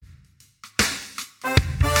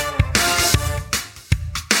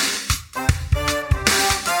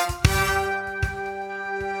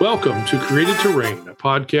Welcome to Created to Reign, a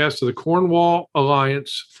podcast of the Cornwall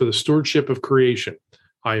Alliance for the Stewardship of Creation.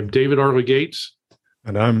 I am David Arley Gates.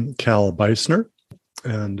 And I'm Cal Beisner.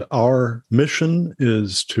 And our mission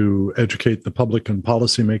is to educate the public and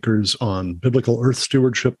policymakers on biblical earth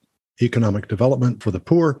stewardship, economic development for the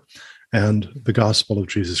poor, and the gospel of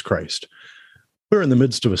Jesus Christ. We're in the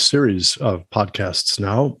midst of a series of podcasts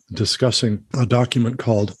now discussing a document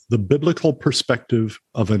called The Biblical Perspective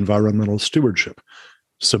of Environmental Stewardship,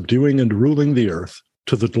 Subduing and Ruling the Earth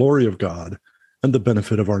to the Glory of God and the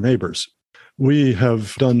Benefit of Our Neighbors. We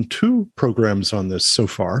have done 2 programs on this so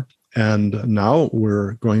far, and now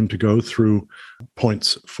we're going to go through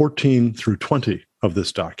points 14 through 20 of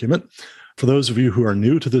this document. For those of you who are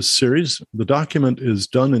new to this series, the document is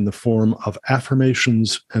done in the form of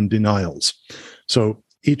affirmations and denials. So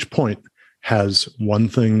each point has one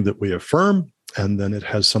thing that we affirm, and then it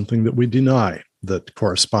has something that we deny that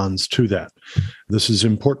corresponds to that. This is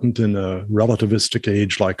important in a relativistic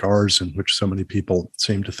age like ours, in which so many people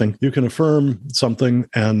seem to think you can affirm something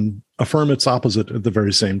and affirm its opposite at the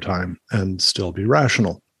very same time and still be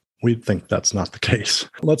rational. We think that's not the case.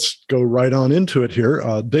 Let's go right on into it here.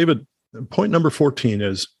 David, point number 14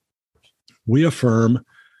 is, we affirm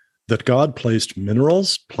that God placed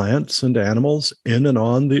minerals, plants, and animals in and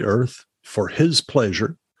on the earth for his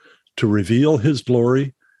pleasure, to reveal his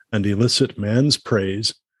glory and elicit man's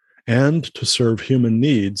praise, and to serve human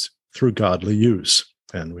needs through godly use.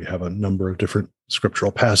 And we have a number of different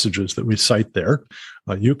scriptural passages that we cite there.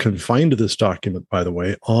 You can find this document, by the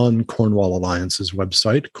way, on Cornwall Alliance's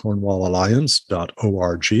website,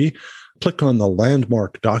 cornwallalliance.org. Click on the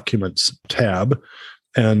Landmark Documents tab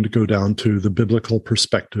and go down to the Biblical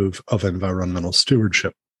Perspective of Environmental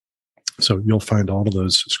Stewardship. So you'll find all of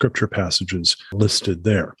those scripture passages listed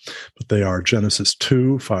there. But they are Genesis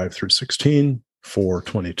 2, 5 through 16, 4,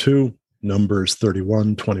 22, Numbers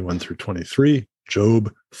 31, 21 through 23,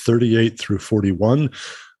 Job 38 through 41,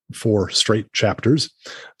 4 straight chapters,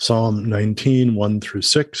 Psalm 19, 1 through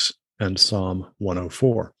 6, and Psalm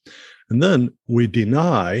 104. And then we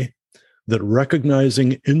deny that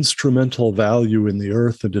recognizing instrumental value in the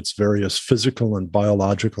earth and its various physical and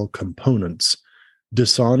biological components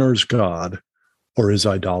dishonors God or is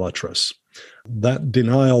idolatrous. That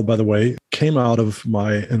denial, by the way, came out of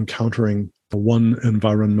my encountering one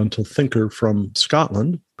environmental thinker from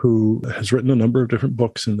Scotland who has written a number of different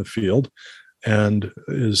books in the field and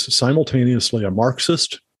is simultaneously a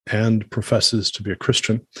Marxist and professes to be a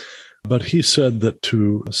Christian. But he said that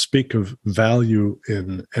to speak of value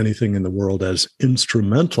in anything in the world as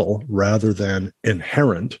instrumental rather than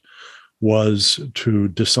inherent was to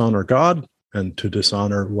dishonor God and to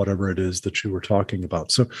dishonor whatever it is that you were talking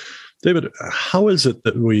about. So, David, how is it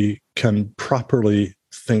that we can properly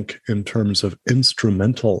think in terms of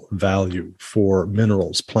instrumental value for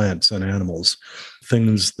minerals, plants, and animals,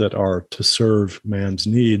 things that are to serve man's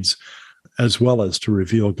needs, as well as to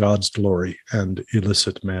reveal God's glory and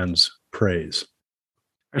elicit man's praise?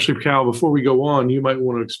 Actually, Cal, before we go on, you might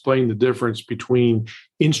want to explain the difference between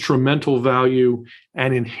instrumental value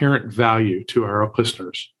and inherent value to our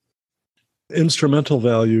listeners. Instrumental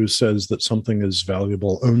value says that something is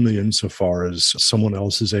valuable only insofar as someone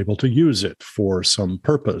else is able to use it for some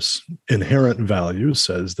purpose. Inherent value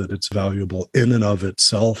says that it's valuable in and of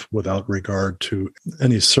itself without regard to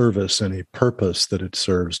any service, any purpose that it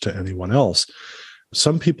serves to anyone else.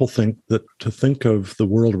 Some people think that to think of the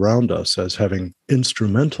world around us as having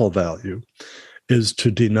instrumental value is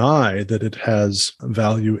to deny that it has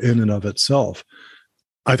value in and of itself.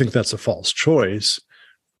 I think that's a false choice.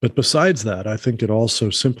 But besides that, I think it also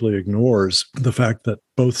simply ignores the fact that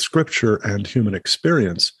both Scripture and human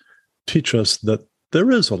experience teach us that there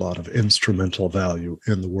is a lot of instrumental value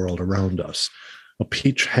in the world around us. A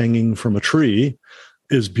peach hanging from a tree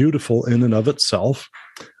is beautiful in and of itself.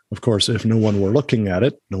 Of course, if no one were looking at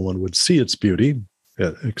it, no one would see its beauty,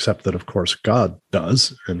 except that, of course, God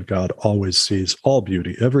does, and God always sees all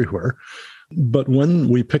beauty everywhere. But when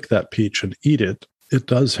we pick that peach and eat it, it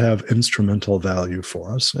does have instrumental value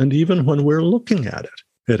for us. And even when we're looking at it,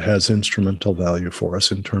 it has instrumental value for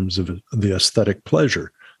us in terms of the aesthetic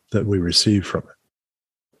pleasure that we receive from it.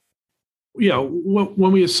 Yeah,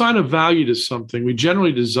 when we assign a value to something, we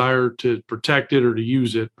generally desire to protect it or to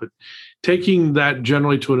use it. But taking that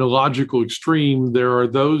generally to an illogical extreme, there are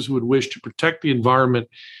those who would wish to protect the environment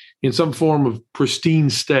in some form of pristine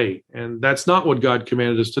state. And that's not what God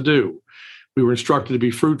commanded us to do. We were instructed to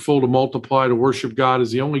be fruitful, to multiply, to worship God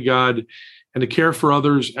as the only God, and to care for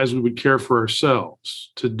others as we would care for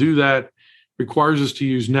ourselves. To do that requires us to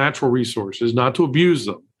use natural resources, not to abuse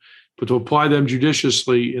them, but to apply them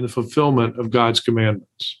judiciously in the fulfillment of God's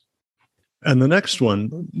commandments. And the next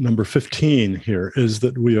one, number 15 here, is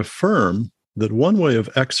that we affirm that one way of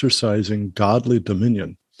exercising godly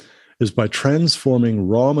dominion is by transforming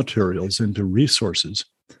raw materials into resources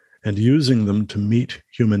and using them to meet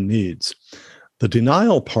human needs. The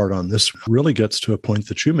denial part on this really gets to a point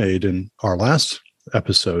that you made in our last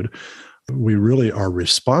episode. We really are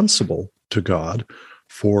responsible to God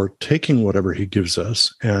for taking whatever he gives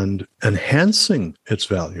us and enhancing its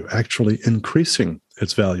value, actually increasing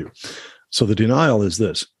its value. So the denial is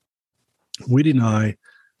this. We deny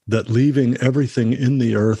that leaving everything in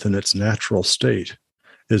the earth in its natural state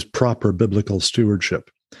is proper biblical stewardship.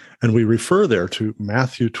 And we refer there to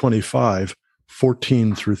Matthew 25,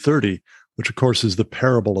 14 through 30, which of course is the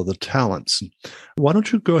parable of the talents. Why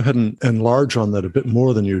don't you go ahead and enlarge on that a bit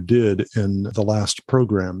more than you did in the last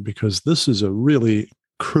program, because this is a really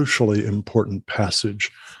crucially important passage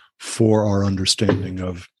for our understanding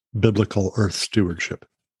of biblical earth stewardship.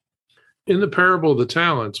 In the parable of the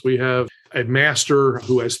talents, we have a master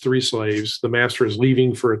who has 3 slaves. The master is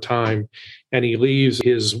leaving for a time, and he leaves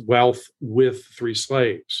his wealth with 3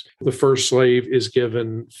 slaves. The first slave is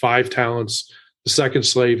given 5 talents. The second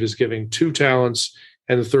slave is given 2 talents,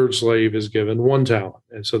 and the third slave is given 1 talent.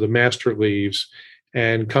 And so the master leaves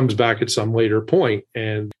and comes back at some later point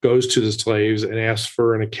and goes to the slaves and asks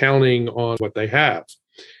for an accounting on what they have.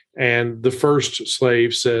 And the first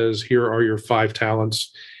slave says, "Here are your 5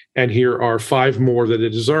 talents, and here are 5 more that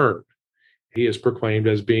it has earned." He is proclaimed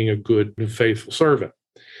as being a good and faithful servant.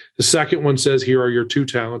 The second one says, "Here are your 2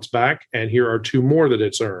 talents back, and here are 2 more that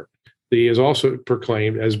it's earned." He is also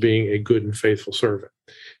proclaimed as being a good and faithful servant.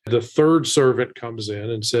 The third servant comes in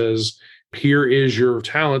and says, "Here is your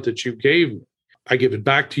talent that you gave me. I give it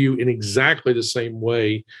back to you in exactly the same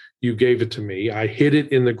way you gave it to me. I hid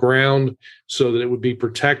it in the ground so that it would be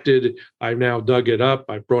protected. I've now dug it up.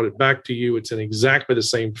 I brought it back to you. It's in exactly the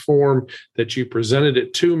same form that you presented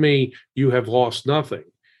it to me. You have lost nothing."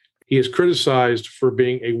 He is criticized for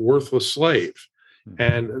being a worthless slave.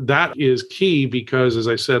 And that is key because, as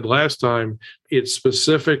I said last time, it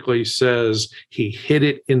specifically says he hid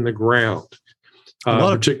it in the ground. A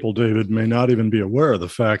lot of people, David, may not even be aware of the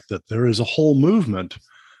fact that there is a whole movement,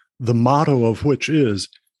 the motto of which is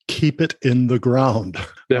keep it in the ground.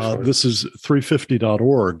 This is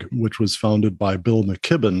 350.org, which was founded by Bill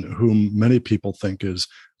McKibben, whom many people think is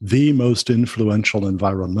the most influential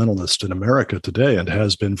environmentalist in America today and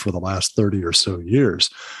has been for the last 30 or so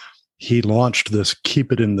years. He launched this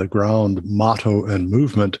keep it in the ground motto and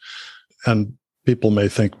movement. And people may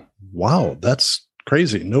think, wow, that's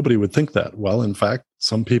crazy. Nobody would think that. Well, in fact,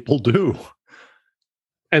 some people do.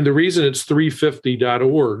 And the reason it's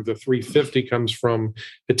 350.org, the 350 comes from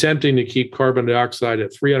attempting to keep carbon dioxide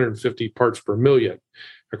at 350 parts per million.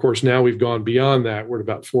 Of course, now we've gone beyond that. We're at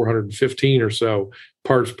about 415 or so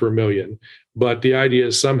parts per million. But the idea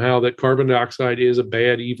is somehow that carbon dioxide is a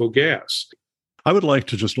bad, evil gas. I would like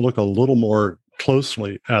to just look a little more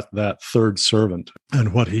closely at that third servant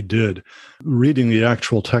and what he did. Reading the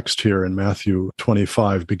actual text here in Matthew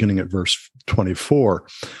 25, beginning at verse 24,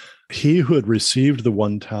 he who had received the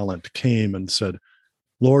 1 talent came and said,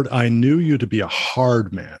 "Lord, I knew you to be a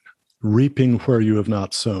hard man, reaping where you have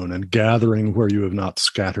not sown and gathering where you have not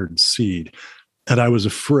scattered seed. And I was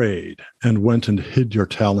afraid and went and hid your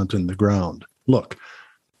talent in the ground. Look,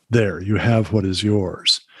 there you have what is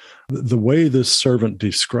yours." The way this servant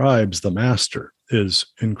describes the master is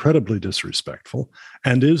incredibly disrespectful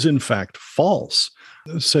and is in fact false,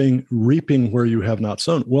 saying reaping where you have not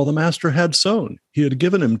sown. Well, the master had sown. He had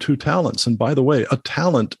given him 2 talents. And by the way, a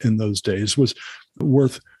talent in those days was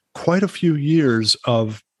worth quite a few years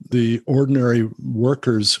of the ordinary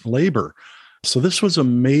worker's labor. So this was a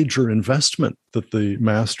major investment that the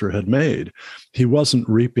master had made. He wasn't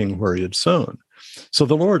reaping where he had sown. So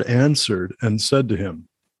the Lord answered and said to him,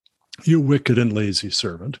 "You wicked and lazy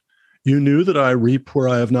servant, you knew that I reap where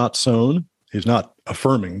I have not sown." He's not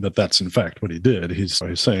affirming that that's in fact what he did. He's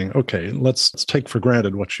saying, okay, let's take for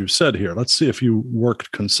granted what you said here. Let's see if you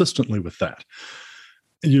worked consistently with that.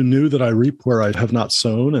 "You knew that I reap where I have not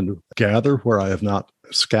sown and gather where I have not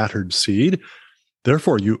scattered seed.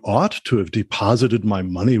 Therefore, you ought to have deposited my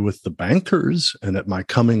money with the bankers, and at my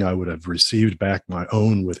coming I would have received back my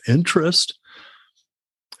own with interest."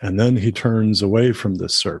 And then he turns away from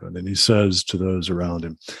this servant and he says to those around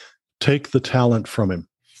him, "Take the talent from him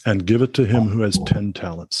and give it to him who has 10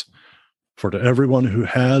 talents. For to everyone who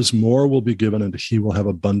has, more will be given, and he will have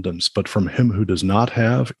abundance. But from him who does not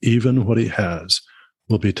have, even what he has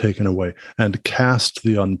will be taken away. And cast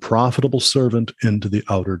the unprofitable servant into the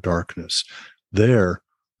outer darkness. There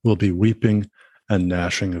will be weeping and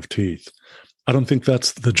gnashing of teeth." I don't think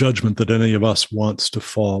that's the judgment that any of us wants to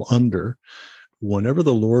fall under. Whenever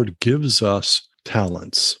the Lord gives us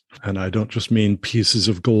talents, and I don't just mean pieces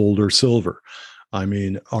of gold or silver, I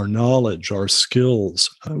mean our knowledge, our skills,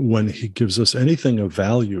 when he gives us anything of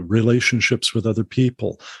value, relationships with other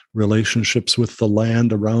people, relationships with the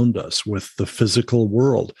land around us, with the physical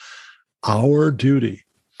world, our duty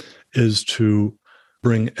is to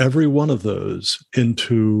bring every one of those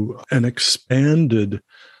into an expanded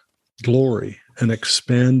glory, an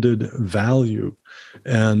expanded value,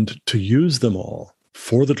 and to use them all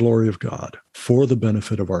for the glory of God, for the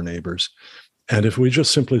benefit of our neighbors. And if we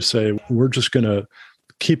just simply say, we're just going to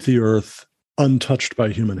keep the earth untouched by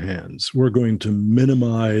human hands, we're going to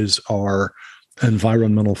minimize our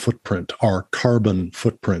environmental footprint, our carbon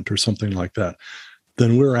footprint, or something like that,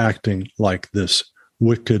 then we're acting like this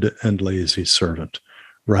wicked and lazy servant,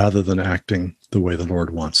 rather than acting the way the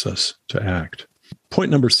Lord wants us to act.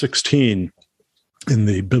 Point number 16 in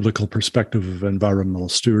the biblical perspective of environmental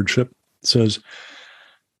stewardship says,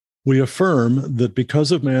 we affirm that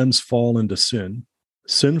because of man's fall into sin,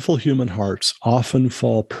 sinful human hearts often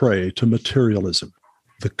fall prey to materialism,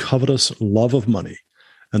 the covetous love of money,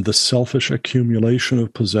 and the selfish accumulation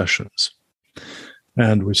of possessions.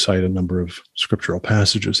 And we cite a number of scriptural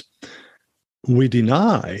passages. We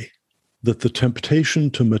deny that the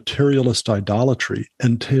temptation to materialist idolatry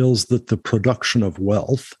entails that the production of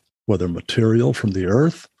wealth, whether material from the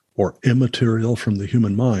earth or immaterial from the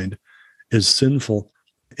human mind, is sinful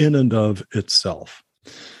in and of itself.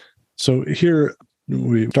 So here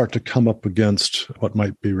we start to come up against what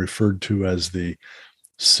might be referred to as the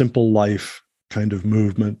simple life kind of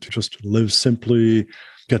movement, just live simply,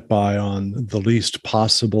 get by on the least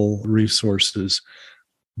possible resources.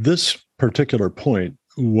 This particular point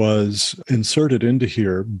was inserted into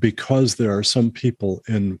here because there are some people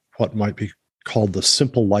in what might be called the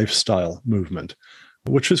simple lifestyle movement,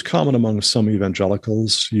 which is common among some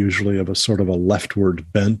evangelicals, usually of a sort of a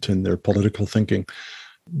leftward bent in their political thinking,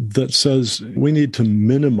 that says we need to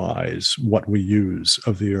minimize what we use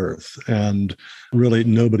of the earth, and really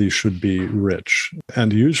nobody should be rich.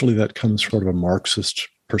 And usually that comes from a Marxist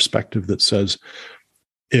perspective that says,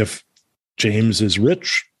 if James is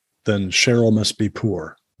rich, then Cheryl must be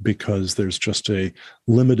poor, because there's just a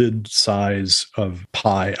limited size of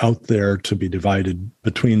pie out there to be divided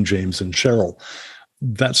between James and Cheryl.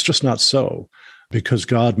 That's just not so, because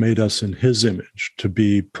God made us in his image to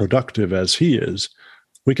be productive as he is.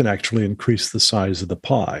 We can actually increase the size of the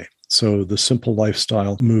pie. So the simple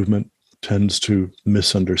lifestyle movement tends to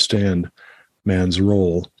misunderstand man's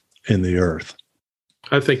role in the earth.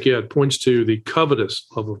 I think, it points to the covetous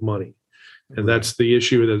love of money. And that's the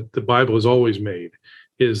issue that the Bible has always made,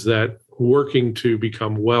 is that working to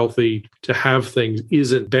become wealthy, to have things,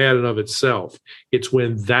 isn't bad in of itself. It's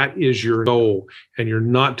when that is your goal and you're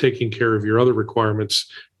not taking care of your other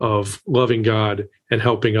requirements of loving God and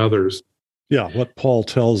helping others. Yeah, what Paul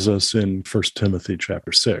tells us in 1 Timothy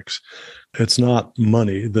chapter 6, it's not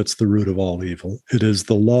money that's the root of all evil. It is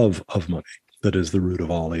the love of money that is the root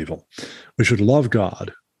of all evil. We should love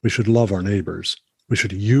God. We should love our neighbors. We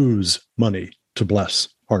should use money to bless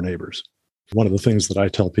our neighbors. One of the things that I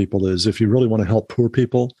tell people is, if you really want to help poor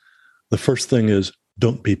people, the first thing is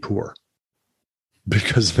don't be poor,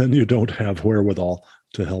 because then you don't have wherewithal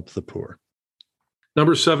to help the poor.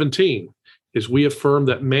 Number 17 is we affirm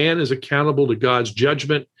that man is accountable to God's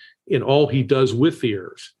judgment in all he does with the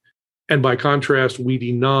earth. And by contrast, we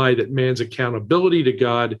deny that man's accountability to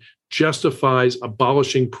God justifies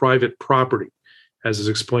abolishing private property, as is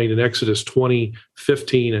explained in Exodus 20,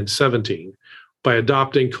 15, and 17, by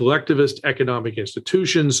adopting collectivist economic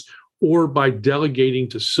institutions or by delegating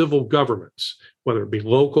to civil governments, whether it be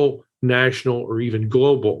local, national, or even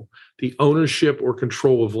global, the ownership or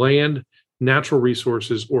control of land, natural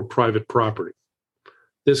resources, or private property.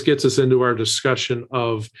 This gets us into our discussion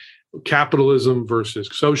of capitalism versus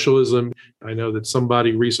socialism. I know that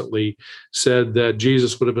somebody recently said that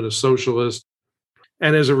Jesus would have been a socialist,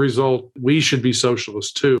 and as a result, we should be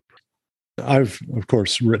socialists too. I've, of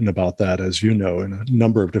course, written about that, as you know, in a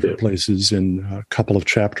number of different places, in a couple of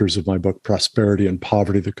chapters of my book, Prosperity and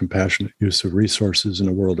Poverty, the Compassionate Use of Resources in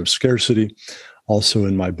a World of Scarcity. Also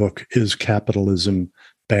in my book, Is Capitalism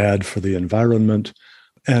Bad for the Environment?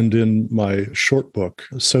 And in my short book,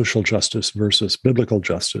 Social Justice versus Biblical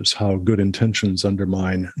Justice, How Good Intentions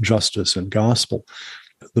Undermine Justice and Gospel.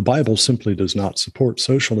 The Bible simply does not support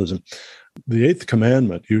socialism. The eighth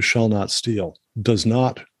commandment, you shall not steal, does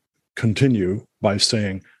not continue by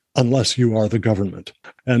saying, unless you are the government.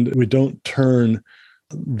 And we don't turn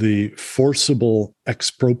the forcible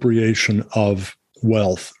expropriation of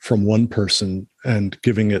wealth from one person and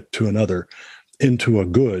giving it to another into a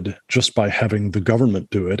good just by having the government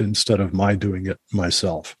do it instead of my doing it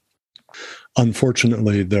myself.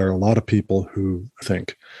 Unfortunately, there are a lot of people who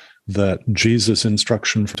think that Jesus'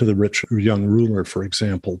 instruction to the rich young ruler, for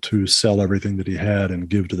example, to sell everything that he had and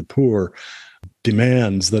give to the poor,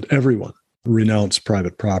 demands that everyone renounce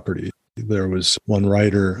private property. There was one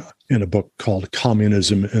writer in a book called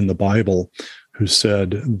Communism in the Bible who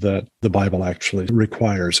said that the Bible actually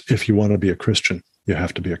requires, if you want to be a Christian, you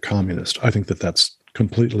have to be a communist. I think that that's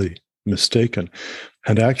completely mistaken.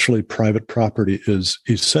 And actually, private property is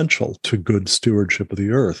essential to good stewardship of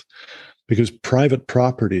the earth, because private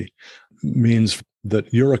property means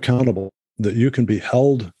that you're accountable, that you can be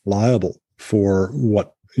held liable for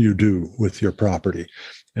what you do with your property.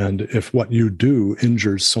 And if what you do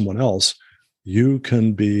injures someone else, you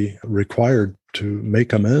can be required to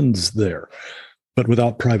make amends there. But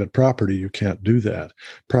without private property, you can't do that.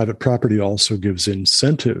 Private property also gives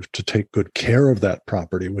incentive to take good care of that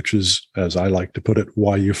property, which is, as I like to put it,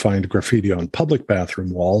 why you find graffiti on public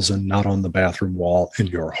bathroom walls and not on the bathroom wall in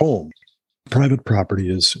your home. Private property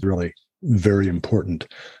is really very important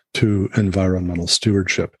to environmental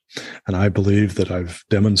stewardship. And I believe that I've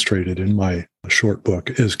demonstrated in my short book,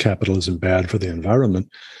 Is Capitalism Bad for the Environment?,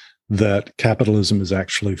 that capitalism is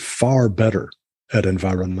actually far better at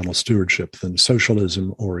environmental stewardship than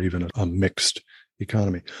socialism or even a mixed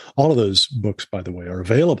economy. All of those books, by the way, are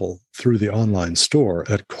available through the online store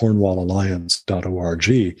at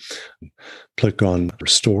cornwallalliance.org. Click on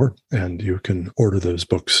store and you can order those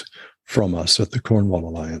books from us at the Cornwall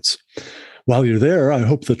Alliance. While you're there, I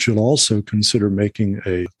hope that you'll also consider making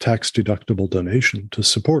a tax-deductible donation to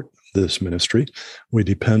support this ministry. We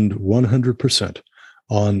depend 100%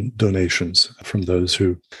 on donations from those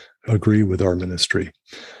who agree with our ministry.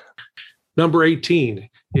 Number 18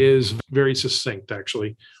 is very succinct,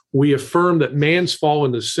 actually. We affirm that man's fall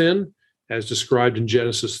into sin, as described in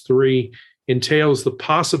Genesis 3, entails the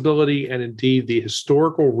possibility and indeed the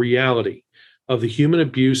historical reality of the human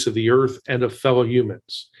abuse of the earth and of fellow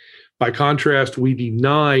humans. By contrast, we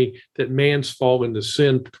deny that man's fall into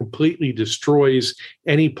sin completely destroys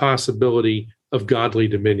any possibility of godly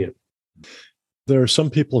dominion. There are some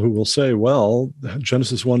people who will say, well,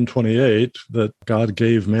 Genesis 1:28, that God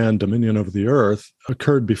gave man dominion over the earth,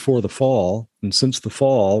 occurred before the fall. And since the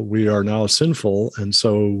fall, we are now sinful, and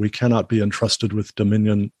so we cannot be entrusted with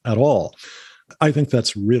dominion at all. I think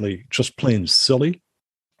that's really just plain silly.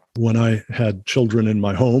 When I had children in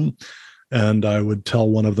my home, and I would tell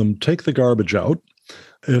one of them, take the garbage out.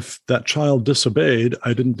 If that child disobeyed,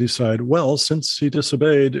 I didn't decide, well, since he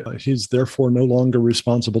disobeyed, he's therefore no longer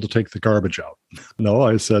responsible to take the garbage out. No,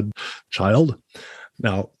 I said, child,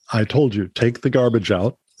 now I told you, take the garbage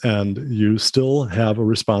out, and you still have a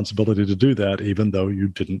responsibility to do that, even though you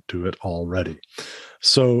didn't do it already.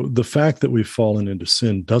 So the fact that we've fallen into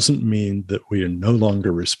sin doesn't mean that we are no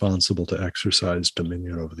longer responsible to exercise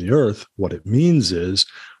dominion over the earth. What it means is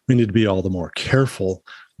we need to be all the more careful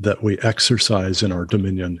that we exercise in our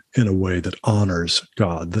dominion in a way that honors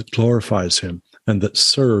God, that glorifies him, and that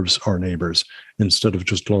serves our neighbors instead of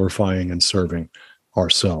just glorifying and serving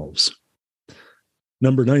ourselves.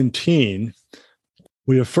 Number 19,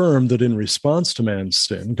 we affirm that in response to man's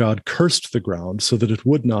sin, God cursed the ground so that it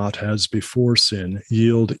would not, as before sin,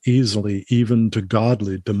 yield easily even to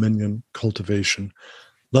godly dominion cultivation,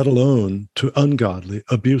 let alone to ungodly,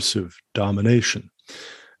 abusive domination.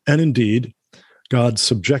 And indeed, God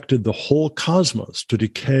subjected the whole cosmos to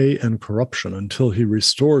decay and corruption until he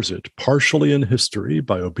restores it, partially in history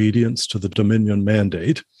by obedience to the dominion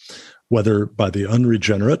mandate, whether by the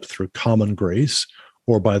unregenerate through common grace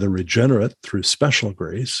or by the regenerate through special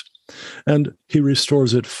grace, and he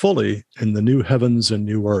restores it fully in the new heavens and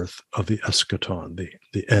new earth of the eschaton,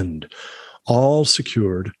 the end, all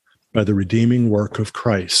secured by the redeeming work of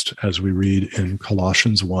Christ, as we read in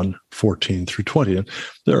Colossians 1:14 through 20. And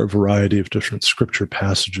there are a variety of different scripture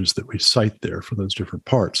passages that we cite there for those different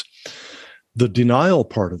parts. The denial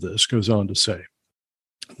part of this goes on to say,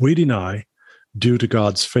 we deny, due to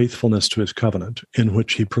God's faithfulness to his covenant, in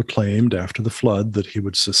which he proclaimed after the flood that he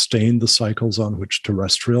would sustain the cycles on which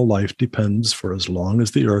terrestrial life depends for as long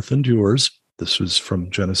as the earth endures. This is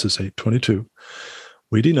from Genesis 8:22.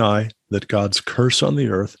 We deny that God's curse on the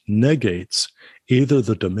earth negates either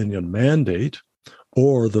the dominion mandate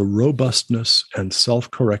or the robustness and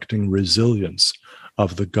self-correcting resilience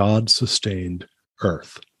of the God-sustained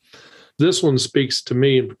earth. This one speaks to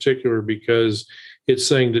me in particular because it's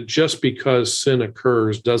saying that just because sin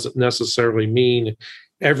occurs doesn't necessarily mean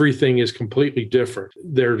everything is completely different.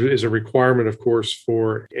 There is a requirement, of course,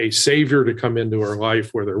 for a Savior to come into our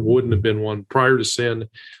life where there wouldn't have been one prior to sin.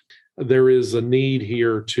 There is a need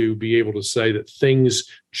here to be able to say that things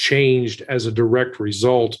changed as a direct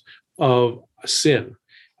result of sin.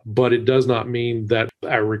 But it does not mean that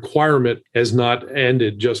our requirement has not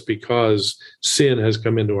ended just because sin has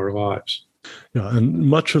come into our lives. Yeah, and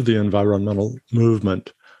much of the environmental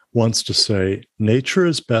movement wants to say nature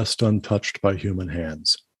is best untouched by human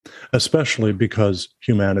hands, especially because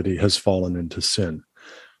humanity has fallen into sin.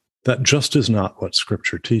 That just is not what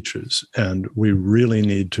Scripture teaches, and we really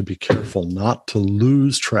need to be careful not to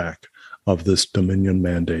lose track of this dominion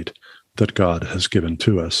mandate that God has given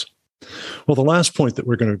to us. Well, the last point that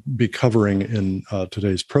we're going to be covering in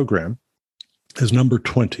today's program is number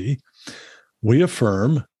 20. We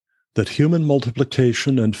affirm that human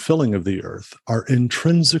multiplication and filling of the earth are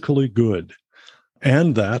intrinsically good,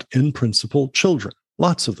 and that, in principle, children,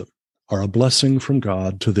 lots of them, are a blessing from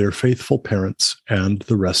God to their faithful parents and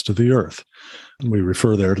the rest of the earth. And we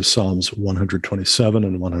refer there to Psalms 127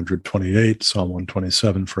 and 128. Psalm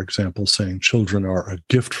 127, for example, saying, children are a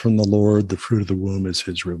gift from the Lord, the fruit of the womb is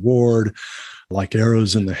his reward. Like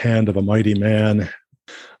arrows in the hand of a mighty man,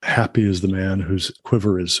 happy is the man whose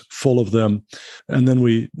quiver is full of them. And then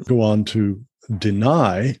we go on to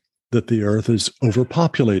deny that the earth is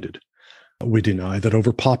overpopulated. We deny that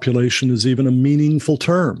overpopulation is even a meaningful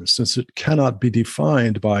term, since it cannot be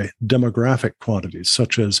defined by demographic quantities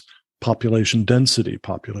such as population density,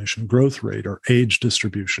 population growth rate, or age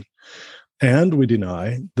distribution. And we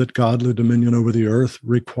deny that godly dominion over the earth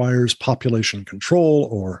requires population control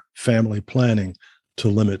or family planning to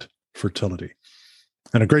limit fertility.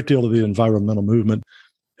 And a great deal of the environmental movement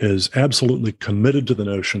is absolutely committed to the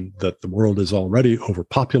notion that the world is already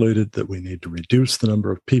overpopulated, that we need to reduce the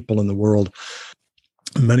number of people in the world.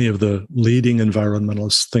 Many of the leading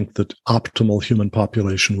environmentalists think that optimal human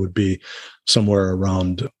population would be somewhere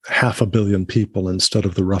around 500 million people instead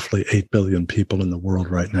of the roughly 8 billion people in the world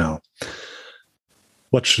right now.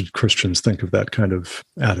 What should Christians think of that kind of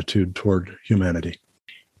attitude toward humanity?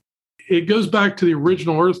 It goes back to the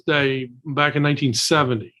original Earth Day back in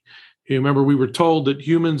 1970. You remember, we were told that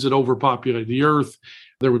humans had overpopulated the Earth.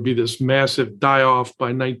 There would be this massive die-off by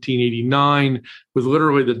 1989 with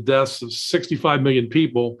literally the deaths of 65 million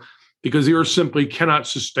people because the Earth simply cannot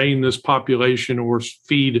sustain this population or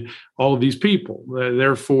feed all of these people.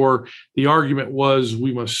 Therefore, the argument was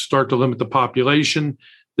we must start to limit the population.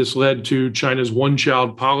 This led to China's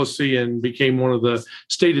one-child policy and became one of the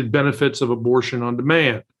stated benefits of abortion on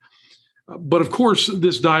demand. But of course,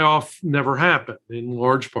 this die-off never happened, in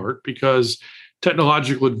large part because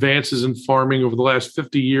technological advances in farming over the last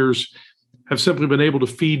 50 years have simply been able to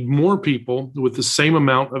feed more people with the same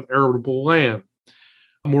amount of arable land.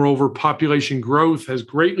 Moreover, population growth has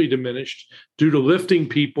greatly diminished due to lifting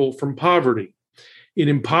people from poverty. In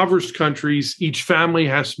impoverished countries, each family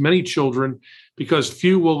has many children because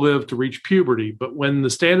few will live to reach puberty. But when the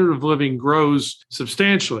standard of living grows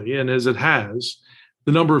substantially, and as it has,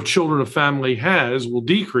 the number of children a family has will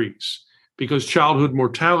decrease because childhood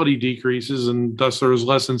mortality decreases, and thus there is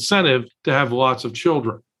less incentive to have lots of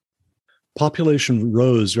children. Population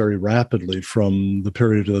rose very rapidly from the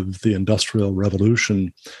period of the Industrial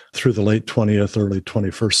Revolution through the late 20th, early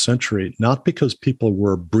 21st century, not because people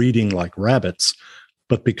were breeding like rabbits,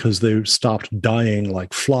 but because they stopped dying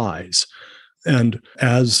like flies. And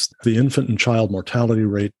as the infant and child mortality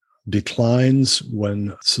rate declines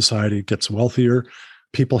when society gets wealthier,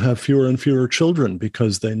 people have fewer and fewer children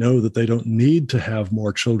because they know that they don't need to have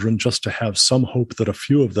more children just to have some hope that a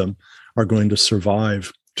few of them are going to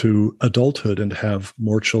survive to adulthood and have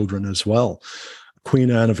more children as well.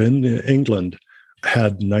 Queen Anne of England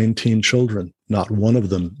had 19 children. Not one of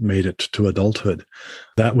them made it to adulthood.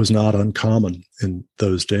 That was not uncommon in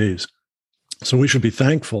those days. So we should be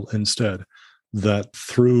thankful instead that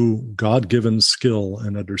through God-given skill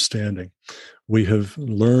and understanding, we have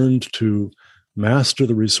learned to master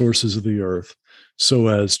the resources of the earth so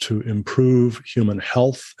as to improve human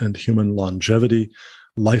health and human longevity.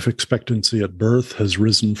 Life expectancy at birth has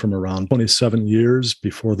risen from around 27 years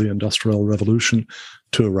before the Industrial Revolution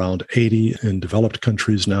to around 80 in developed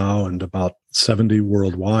countries now and about 70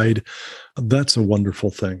 worldwide. That's a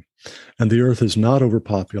wonderful thing. And the earth is not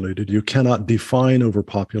overpopulated. You cannot define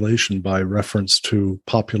overpopulation by reference to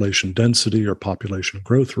population density or population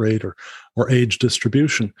growth rate or age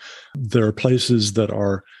distribution. There are places that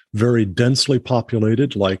are very densely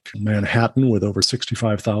populated, like Manhattan with over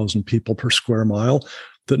 65,000 people per square mile,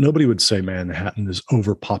 that nobody would say Manhattan is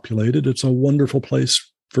overpopulated. It's a wonderful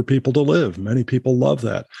place for people to live. Many people love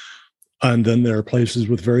that. And then there are places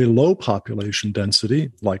with very low population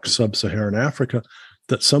density, like sub-Saharan Africa,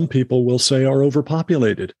 that some people will say are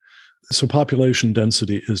overpopulated. So population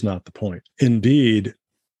density is not the point. Indeed,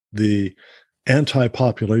 the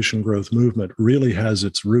anti-population growth movement really has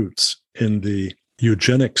its roots in the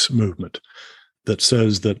eugenics movement that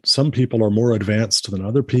says that some people are more advanced than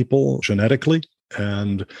other people genetically,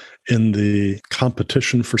 and in the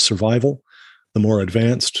competition for survival, the more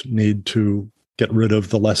advanced need to get rid of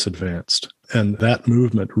the less advanced. And that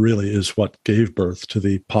movement really is what gave birth to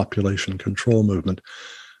the population control movement.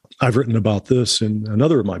 I've written about this in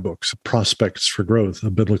another of my books, Prospects for Growth, a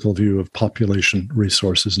biblical view of population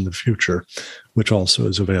resources in the future, which also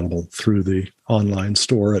is available through the online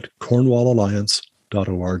store at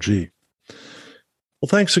cornwallalliance.org. Well,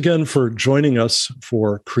 thanks again for joining us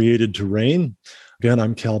for Created to Reign. Again,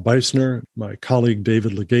 I'm Cal Beisner. My colleague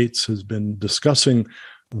David Legates has been discussing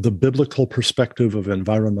the biblical perspective of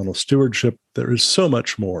environmental stewardship. There is so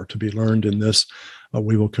much more to be learned in this.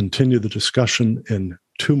 We will continue the discussion in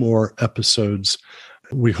 2 more episodes.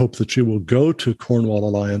 We hope that you will go to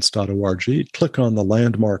cornwallalliance.org, click on the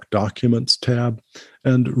Landmark Documents tab,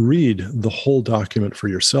 and read the whole document for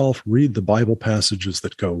yourself, read the Bible passages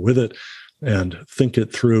that go with it, and think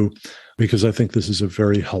it through, because I think this is a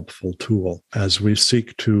very helpful tool as we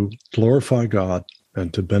seek to glorify God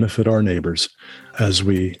and to benefit our neighbors as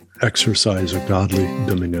we exercise a godly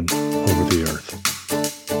dominion over the earth.